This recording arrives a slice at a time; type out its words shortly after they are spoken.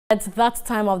It's that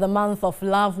time of the month of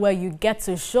love where you get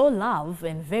to show love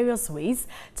in various ways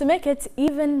to make it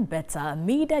even better.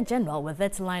 Media General, with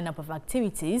its lineup of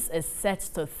activities, is set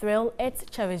to thrill its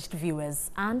cherished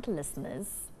viewers and listeners.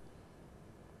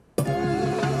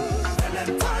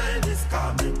 Valentine is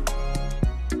coming.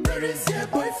 Where is your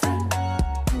boyfriend?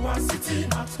 You are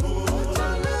sitting at home.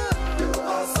 You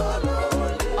are so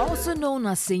lonely. Also known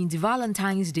as Saint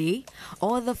Valentine's Day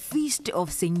or the Feast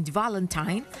of Saint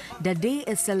Valentine, the day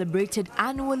is celebrated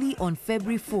annually on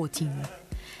February 14th.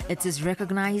 It is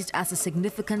recognized as a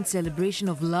significant celebration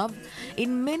of love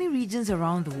in many regions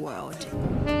around the world.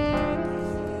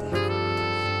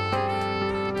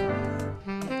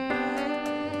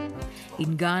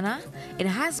 In Ghana, it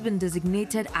has been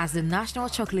designated as the National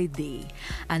Chocolate Day,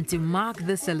 and to mark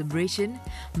this celebration,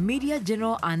 Media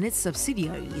General and its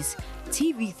subsidiaries,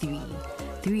 TV3,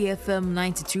 3FM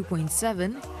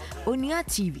 92.7, Onia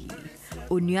TV,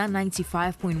 Onia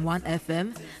 95.1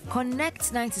 FM,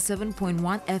 Connect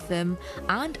 97.1 FM,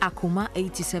 and Akuma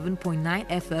 87.9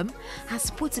 FM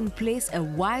has put in place a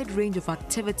wide range of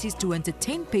activities to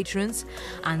entertain patrons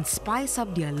and spice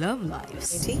up their love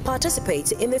lives.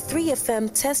 Participate in the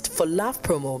 3FM Test for Love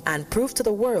promo and prove to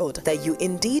the world that you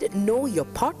indeed know your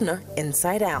partner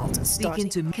inside out. Speaking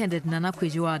to Candid Nana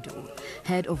Kwejuado,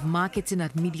 head of marketing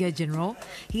at Media General,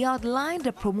 he outlined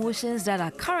the promotions that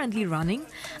are currently running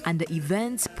and the events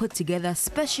put together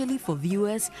specially for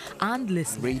viewers and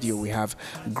listeners. Radio, we have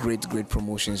great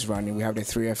promotions running. We have the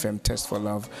 3FM Test for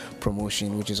Love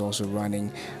promotion, which is also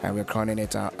running, and we're crowning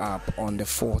it up on the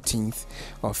 14th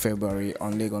of February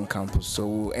on Legon campus. So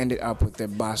we'll end it up with the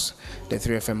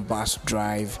 3FM bus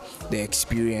drive, the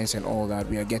experience and all that.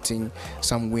 We are getting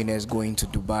some winners going to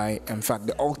Dubai. In fact,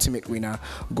 the ultimate winner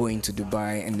going to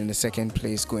Dubai, and then the second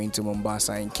place going to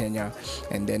Mombasa in Kenya,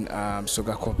 and then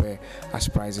Soga Kope as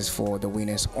prizes for the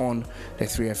winners on the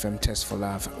 3FM Test for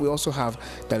Love. We also have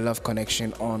the Love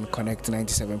Connection on Connect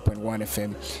 97.1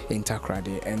 FM in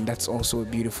Takrady, and that's also a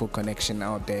beautiful connection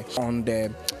out there. On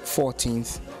the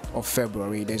 14th of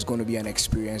February, there's going to be an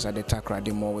experience at the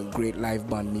Takrady Mall with great live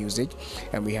band music,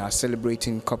 and we are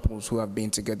celebrating couples who have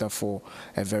been together for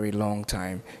a very long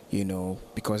time, you know,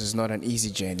 because it's not an easy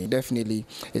journey. Definitely,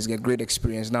 it's a great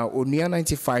experience. Now, Onia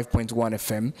 95.1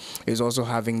 FM is also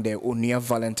having the Onia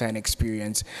Valentine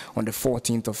experience on the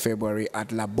 14th of February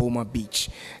at La Boma Beach,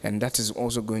 and that is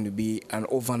also going to be an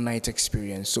overnight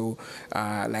experience. So,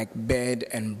 like bed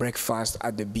and breakfast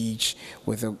at the beach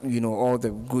with all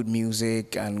the good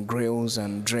music and grills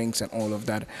and drinks and all of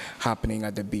that happening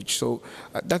at the beach. So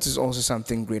that is also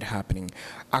something great happening.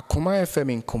 Akuma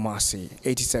FM in Kumasi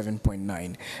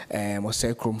 87.9 and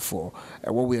Wasai Chrome 4.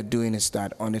 What we are doing is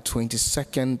that on the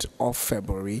 22nd of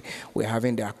February, we're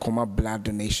having the Akuma blood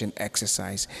donation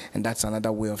exercise, and that's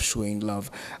another way of showing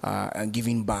love and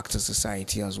giving back to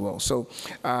society as well. So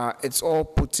it's all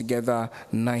put together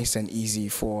nice and easy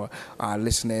for our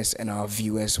listeners and our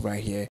viewers right here.